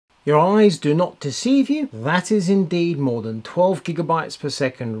Your eyes do not deceive you. That is indeed more than 12 gigabytes per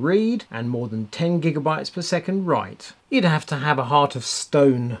second read and more than 10 gigabytes per second write. You'd have to have a heart of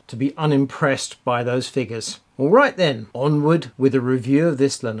stone to be unimpressed by those figures. Alright then, onward with a review of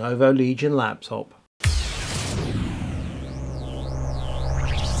this Lenovo Legion laptop.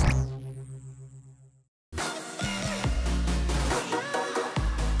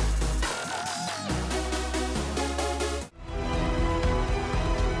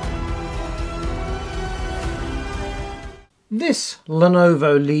 This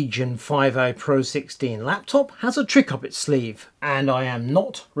Lenovo Legion 5A Pro 16 laptop has a trick up its sleeve, and I am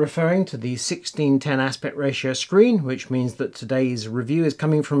not referring to the 16:10 aspect ratio screen, which means that today's review is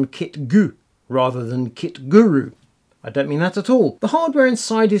coming from Kit Gu rather than Kit Guru. I don't mean that at all. The hardware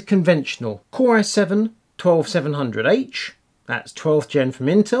inside is conventional. Core i7 12700H, that's 12th gen from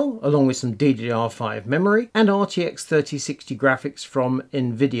Intel, along with some DDR5 memory, and RTX 3060 graphics from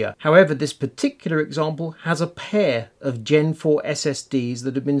Nvidia. However, this particular example has a pair of Gen 4 SSDs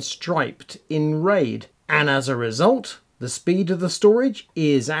that have been striped in RAID, and as a result, the speed of the storage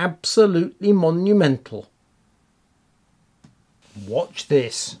is absolutely monumental. Watch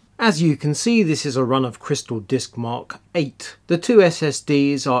this. As you can see, this is a run of Crystal Disk Mark 8. The two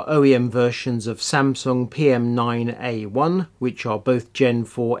SSDs are OEM versions of Samsung PM9A1, which are both Gen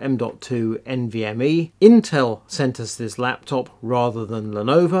 4 M.2 NVMe. Intel sent us this laptop rather than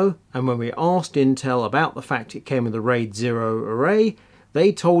Lenovo, and when we asked Intel about the fact it came with a RAID 0 array,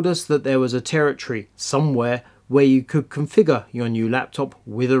 they told us that there was a territory somewhere where you could configure your new laptop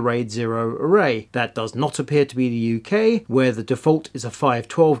with a RAID 0 array. That does not appear to be the UK, where the default is a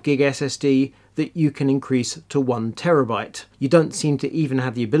 512GB SSD that you can increase to 1TB. You don't seem to even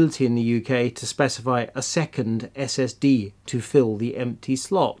have the ability in the UK to specify a second SSD to fill the empty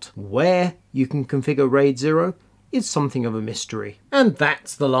slot. Where you can configure RAID 0 is something of a mystery. And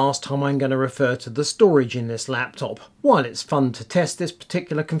that's the last time I'm going to refer to the storage in this laptop. While it's fun to test this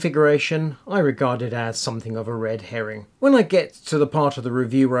particular configuration, I regard it as something of a red herring. When I get to the part of the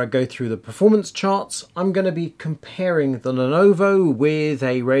review where I go through the performance charts, I'm going to be comparing the Lenovo with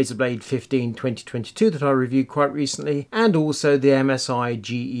a Razer Blade 15 2022 that I reviewed quite recently, and also the MSI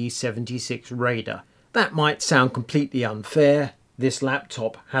GE76 Raider. That might sound completely unfair. This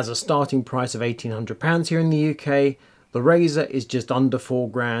laptop has a starting price of £1,800 here in the UK, the Razer is just under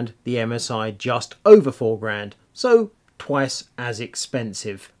 £4,000, the MSI just over £4,000, so twice as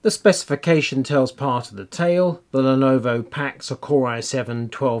expensive. The specification tells part of the tale. The Lenovo packs a Core i7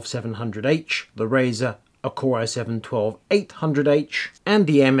 12700H, the Razer a Core i7 12800H, and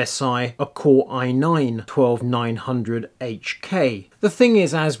the MSI a Core i9 12900HK. The thing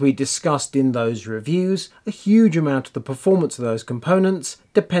is, as we discussed in those reviews, a huge amount of the performance of those components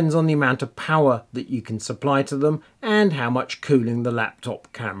depends on the amount of power that you can supply to them and how much cooling the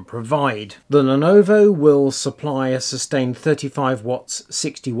laptop can provide. The Lenovo will supply a sustained 35 watts,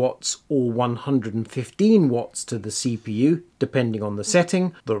 60 watts or 115 watts to the CPU, depending on the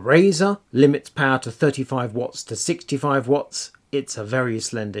setting. The Razer limits power to 35 watts to 65 watts. It's a very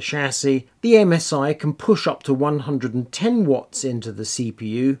slender chassis. The MSI can push up to 110 watts into the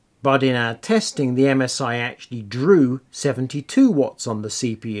CPU, but in our testing the MSI actually drew 72 watts on the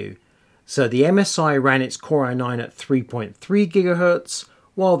CPU. So the MSI ran its Core i9 at 3.3 GHz,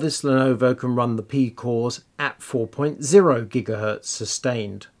 while this Lenovo can run the P cores at 4.0 GHz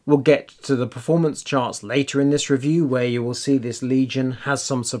sustained. We'll get to the performance charts later in this review, where you will see this Legion has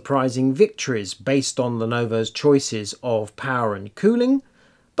some surprising victories based on Lenovo's choices of power and cooling.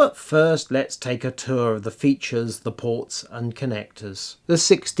 But first, let's take a tour of the features, the ports and connectors. The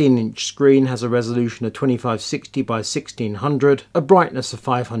 16-inch screen has a resolution of 2560 by 1600, a brightness of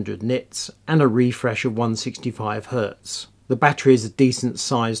 500 nits and a refresh of 165 Hz. The battery is a decent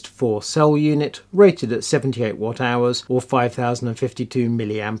sized 4-cell unit, rated at 78 watt-hours or 5052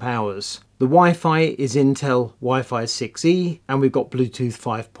 milliamp hours. The Wi-Fi is Intel Wi-Fi 6E and we've got Bluetooth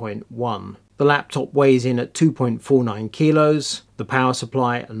 5.1. The laptop weighs in at 2.49 kilos. The power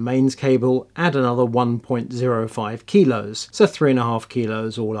supply and mains cable add another 1.05 kilos, so 3.5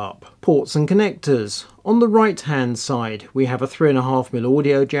 kilos all up. Ports and connectors. On the right hand side we have a 3.5mm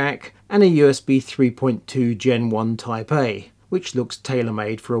audio jack and a USB 3.2 Gen.1 Type-A, which looks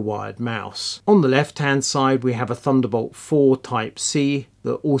tailor-made for a wired mouse. On the left hand side we have a Thunderbolt 4 Type-C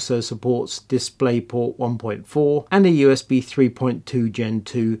that also supports DisplayPort 1.4 and a USB 3.2 Gen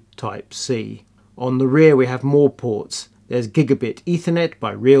 2 Type-C. On the rear we have more ports. There's Gigabit Ethernet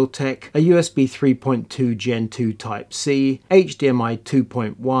by Realtek, a USB 3.2 Gen 2 Type-C, HDMI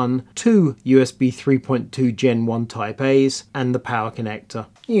 2.1, two USB 3.2 Gen 1 Type-A's, and the power connector.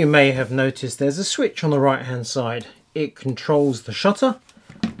 You may have noticed there's a switch on the right hand side. It controls the shutter,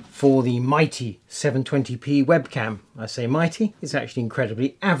 for the mighty 720p webcam. I say mighty, it's actually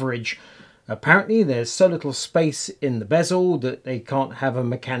incredibly average. Apparently there's so little space in the bezel that they can't have a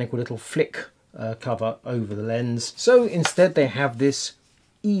mechanical little flick cover over the lens. So instead they have this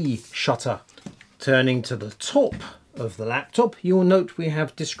E-shutter. Turning to the top of the laptop, you'll note we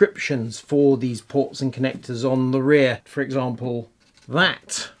have descriptions for these ports and connectors on the rear. For example,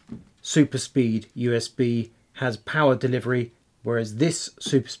 that super speed USB has power delivery, whereas this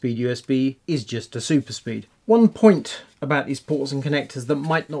super speed USB is just a super speed. One point about these ports and connectors that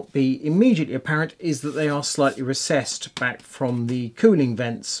might not be immediately apparent is that they are slightly recessed back from the cooling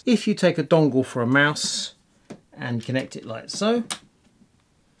vents. If you take a dongle for a mouse and connect it like so,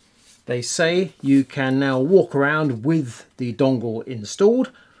 they say you can now walk around with the dongle installed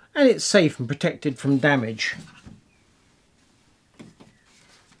and it's safe and protected from damage.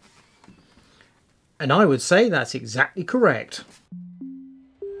 And I would say that's exactly correct.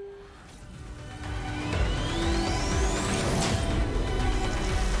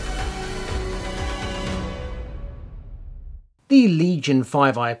 The Legion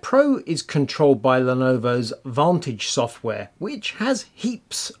 5i Pro is controlled by Lenovo's Vantage software, which has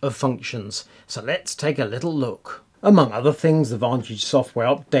heaps of functions. So let's take a little look. Among other things, the Vantage software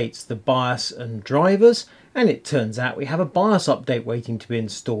updates the BIOS and drivers, and it turns out we have a BIOS update waiting to be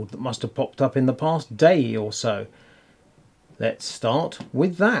installed that must have popped up in the past day or so. Let's start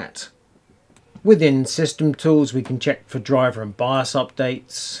with that. Within System Tools, we can check for driver and BIOS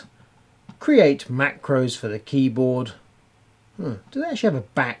updates, create macros for the keyboard. Do they actually have a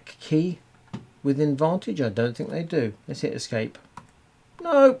back key within Vantage? I don't think they do. Let's hit escape.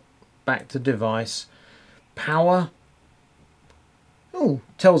 No, back to device. Power. Oh,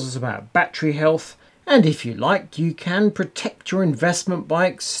 tells us about battery health. And if you like, you can protect your investment by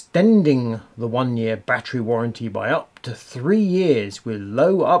extending the 1-year battery warranty by up to 3 years with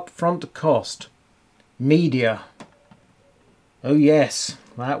low upfront cost. Media. Oh yes,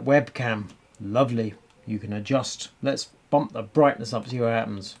 that webcam. Lovely. You can adjust. Let's bump the brightness up, see what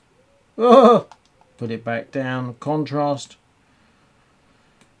happens. Oh, put it back down. Contrast.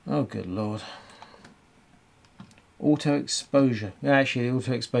 Oh, good lord. Auto exposure. Actually, the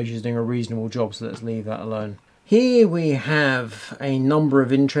auto exposure is doing a reasonable job, so let's leave that alone. Here we have a number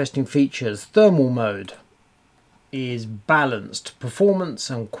of interesting features. Thermal mode is balanced. Performance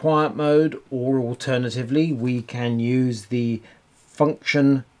and quiet mode, or alternatively, we can use the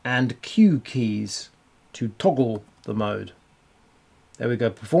function and Q keys to toggle the mode. There we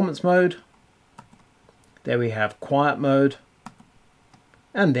go, performance mode. There we have quiet mode.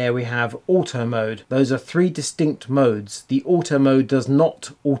 And there we have auto mode. Those are 3 distinct modes. The auto mode does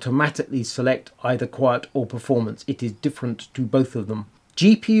not automatically select either quiet or performance. It is different to both of them.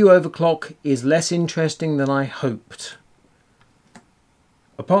 GPU overclock is less interesting than I hoped.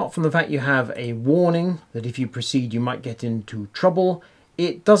 Apart from the fact you have a warning that if you proceed you might get into trouble,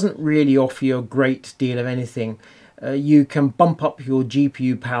 it doesn't really offer you a great deal of anything. You can bump up your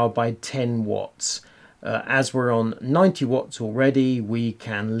GPU power by 10 watts. As we're on 90 watts already, we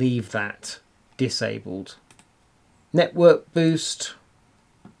can leave that disabled. Network boost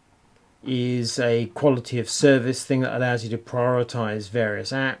is a quality of service thing that allows you to prioritize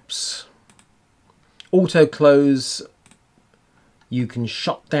various apps. Auto close, you can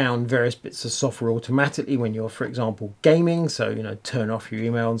shut down various bits of software automatically when you're, for example, gaming, so turn off your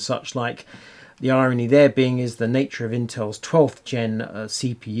email and such like. The irony there being is the nature of Intel's 12th gen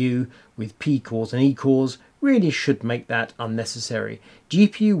CPU with P cores and E cores really should make that unnecessary.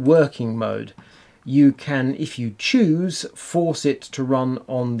 GPU working mode. You can, if you choose, force it to run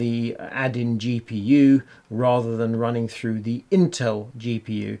on the add-in GPU rather than running through the Intel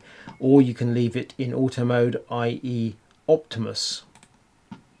GPU, or you can leave it in auto mode, i.e. Optimus.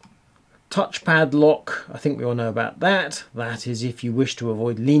 Touchpad lock, I think we all know about that. That is if you wish to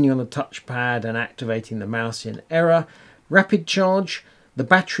avoid leaning on the touchpad and activating the mouse in error. Rapid charge, the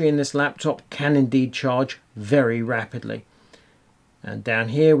battery in this laptop can indeed charge very rapidly. And down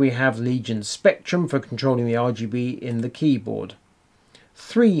here we have Legion Spectrum for controlling the RGB in the keyboard.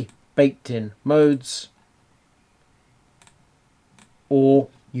 3 baked-in modes, or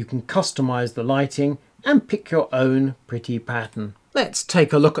you can customize the lighting and pick your own pretty pattern. Let's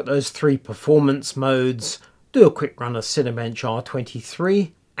take a look at those 3 performance modes, do a quick run of Cinebench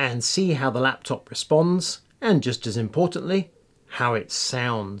R23 and see how the laptop responds, and just as importantly, how it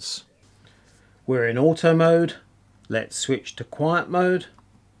sounds. We're in auto mode. Let's switch to quiet mode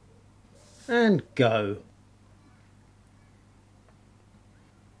and go.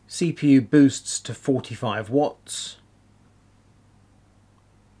 CPU boosts to 45 watts.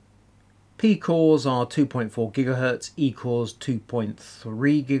 P cores are 2.4 GHz, E cores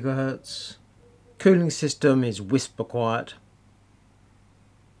 2.3 GHz. Cooling system is whisper quiet.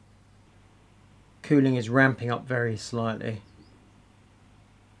 Cooling is ramping up very slightly.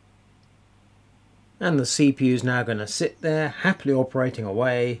 And the CPU is now going to sit there, happily operating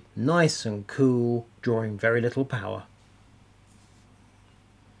away, nice and cool, drawing very little power.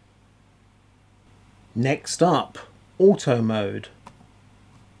 Next up, auto mode.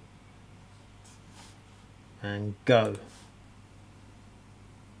 And go.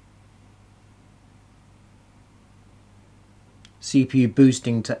 CPU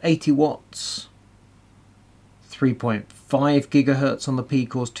boosting to 80 watts. 3.5 GHz on the P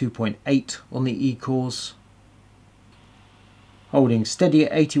cores, 2.8 on the E cores. Holding steady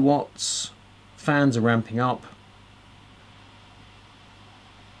at 80 watts. Fans are ramping up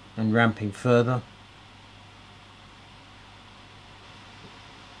and ramping further.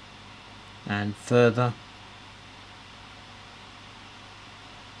 And further.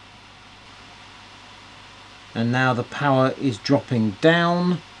 And now the power is dropping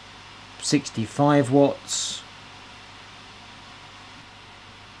down. 65 watts.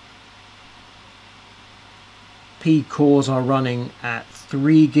 P cores are running at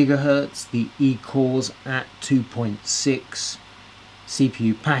 3 GHz, the E cores at 2.6.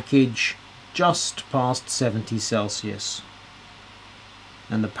 CPU package just past 70 Celsius.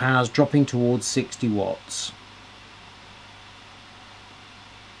 And the power's dropping towards 60 watts.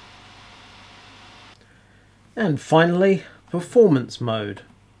 And finally, performance mode.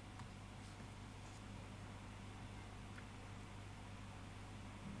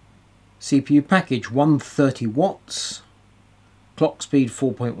 CPU package 130 watts, clock speed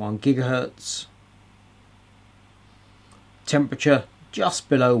 4.1 GHz, temperature just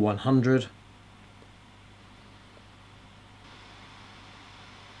below 100,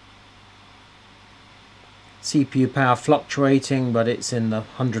 CPU power fluctuating, but it's in the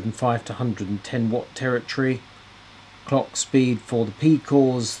 105 to 110 watt territory. Clock speed for the P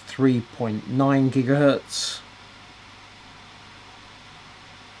cores 3.9 GHz.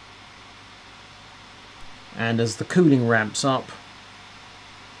 And as the cooling ramps up,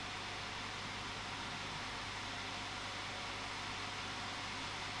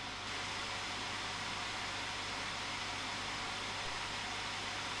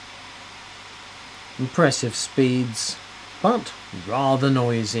 impressive speeds, but rather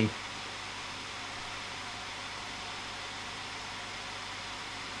noisy.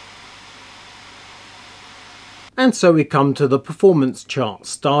 And so we come to the performance chart,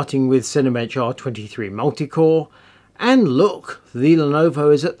 starting with Cinebench R23 multi-core, and look, the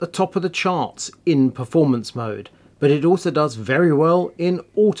Lenovo is at the top of the charts in performance mode, but it also does very well in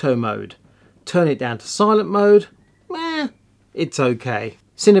auto mode. Turn it down to silent mode, it's okay.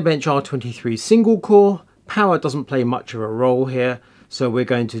 Cinebench R23 single core, power doesn't play much of a role here, so we're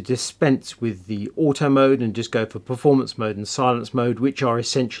going to dispense with the auto mode and just go for performance mode and silence mode, which are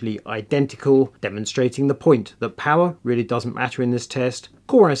essentially identical, demonstrating the point that power really doesn't matter in this test.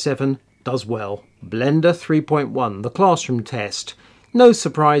 Core i7 does well. Blender 3.1, the classroom test. No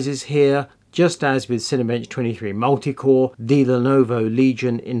surprises here. Just as with Cinebench 23 multi-core, the Lenovo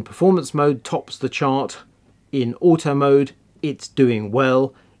Legion in performance mode tops the chart. In auto mode, it's doing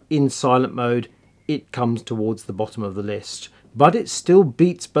well. In silent mode, it comes towards the bottom of the list. But it still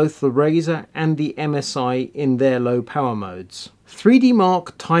beats both the Razer and the MSI in their low power modes. 3D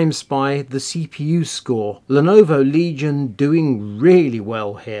Mark Time Spy, the CPU score. Lenovo Legion doing really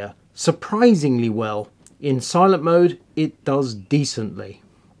well here. Surprisingly well. In silent mode, it does decently.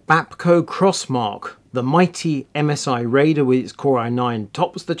 Bapco Crossmark, the mighty MSI Raider with its Core i9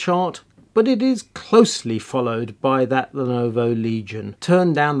 tops the chart, but it is closely followed by that Lenovo Legion.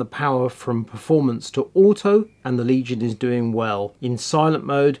 Turn down the power from performance to auto and the Legion is doing well. In silent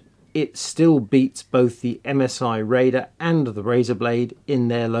mode, it still beats both the MSI Raider and the Razer Blade in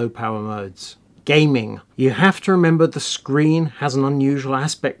their low power modes. Gaming. You have to remember the screen has an unusual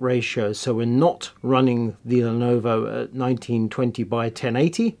aspect ratio, so we're not running the Lenovo at 1920 by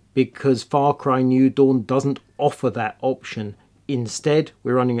 1080 because Far Cry New Dawn doesn't offer that option. Instead,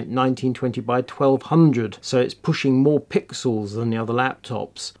 we're running at 1920 by 1200, so it's pushing more pixels than the other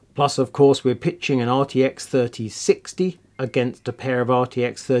laptops. Plus, of course, we're pitching an RTX 3060 against a pair of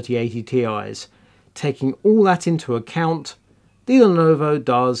RTX 3080 Ti's. Taking all that into account, the Lenovo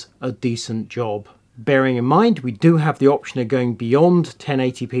does a decent job. Bearing in mind we do have the option of going beyond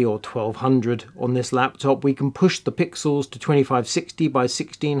 1080p or 1200 on this laptop, we can push the pixels to 2560 by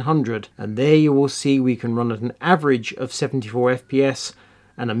 1600, and there you will see we can run at an average of 74 FPS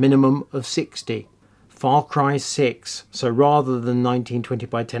and a minimum of 60. Far Cry 6. So rather than 1920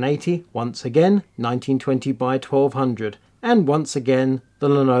 by 1080, once again 1920 by 1200. And once again the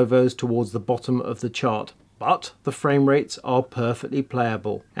Lenovo's towards the bottom of the chart. But the frame rates are perfectly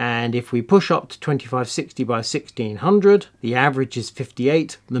playable. And if we push up to 2560 by 1600, the average is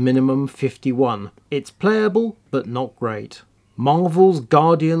 58, the minimum 51. It's playable, but not great. Marvel's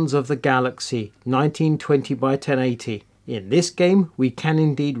Guardians of the Galaxy, 1920 by 1080. In this game, we can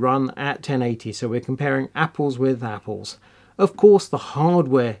indeed run at 1080, so we're comparing apples with apples. Of course, the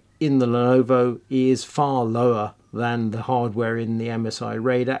hardware in the Lenovo is far lower than the hardware in the MSI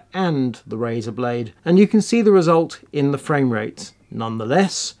Raider and the Razer Blade, and you can see the result in the frame rates.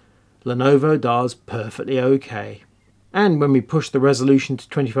 Nonetheless, Lenovo does perfectly okay. And when we push the resolution to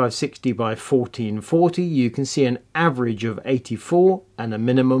 2560 by 1440, you can see an average of 84 and a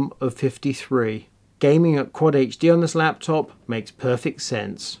minimum of 53. Gaming at Quad HD on this laptop makes perfect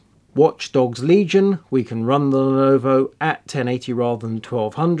sense. Watch Dogs Legion, we can run the Lenovo at 1080 rather than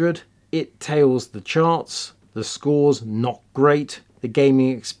 1200. It tails the charts. The scores not great, the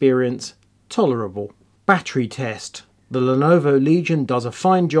gaming experience tolerable. Battery test. The Lenovo Legion does a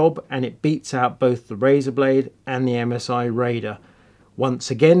fine job and it beats out both the Razer Blade and the MSI Raider.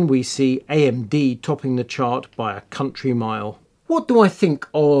 Once again we see AMD topping the chart by a country mile. What do I think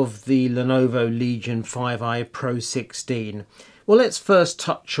of the Lenovo Legion 5i Pro 16? Well, let's first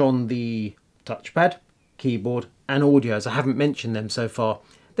touch on the touchpad, keyboard and audio, as I haven't mentioned them so far.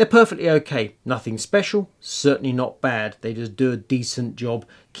 They're perfectly okay, nothing special, certainly not bad, they just do a decent job.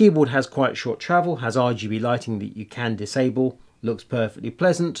 Keyboard has quite short travel, has RGB lighting that you can disable, looks perfectly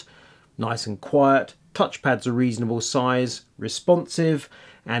pleasant, nice and quiet. Touchpad's a reasonable size, responsive,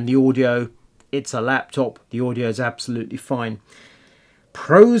 and the audio, it's a laptop, the audio is absolutely fine.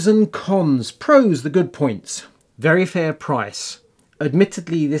 Pros and cons. Pros, the good points. Very fair price.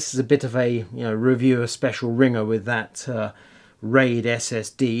 Admittedly, this is a bit of a reviewer special ringer with that RAID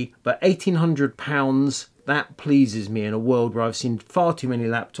SSD, but £1,800, that pleases me in a world where I've seen far too many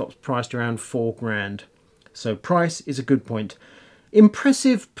laptops priced around £4,000. So price is a good point.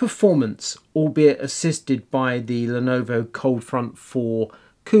 Impressive performance, albeit assisted by the Lenovo Coldfront 4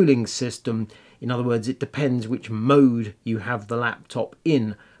 cooling system. In other words, it depends which mode you have the laptop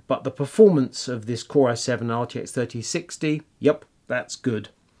in, but the performance of this Core i7 RTX 3060, yep, that's good.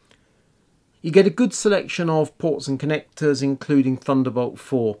 You get a good selection of ports and connectors, including Thunderbolt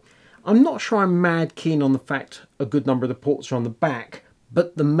 4. I'm not sure I'm mad keen on the fact a good number of the ports are on the back,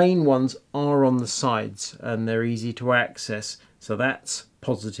 but the main ones are on the sides and they're easy to access, so that's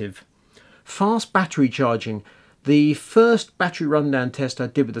positive. Fast battery charging. The first battery rundown test I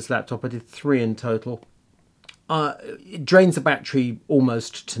did with this laptop, I did 3 in total. It drains the battery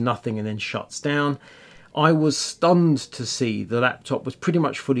almost to nothing and then shuts down. I was stunned to see the laptop was pretty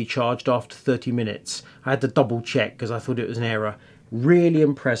much fully charged after 30 minutes. I had to double check because I thought it was an error. Really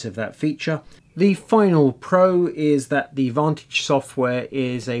impressive, that feature. The final pro is that the Vantage software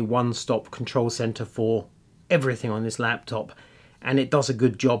is a one-stop control center for everything on this laptop, and it does a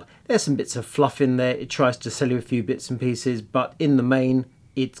good job. There's some bits of fluff in there. It tries to sell you a few bits and pieces, but in the main,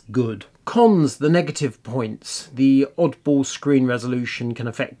 it's good. Cons, the negative points. The oddball screen resolution can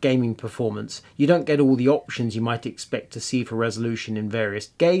affect gaming performance. You don't get all the options you might expect to see for resolution in various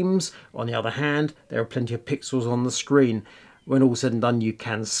games. On the other hand, there are plenty of pixels on the screen. When all said and done, you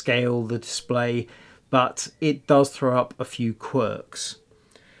can scale the display, but it does throw up a few quirks.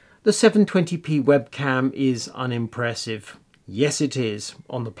 The 720p webcam is unimpressive. Yes, it is.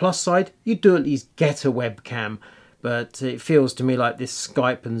 On the plus side, you do at least get a webcam, but it feels to me like this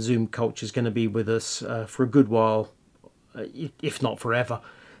Skype and Zoom culture is going to be with us for a good while, if not forever.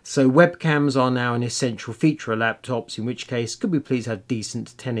 So webcams are now an essential feature of laptops, in which case, could we please have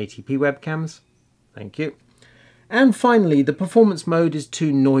decent 1080p webcams? Thank you. And finally, the performance mode is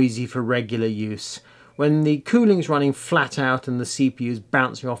too noisy for regular use. When the cooling's running flat out and the CPU is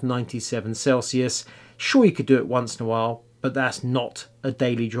bouncing off 97 Celsius, sure you could do it once in a while, but that's not a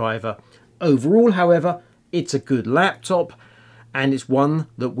daily driver. Overall, however, it's a good laptop, and it's one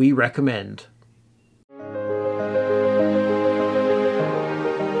that we recommend.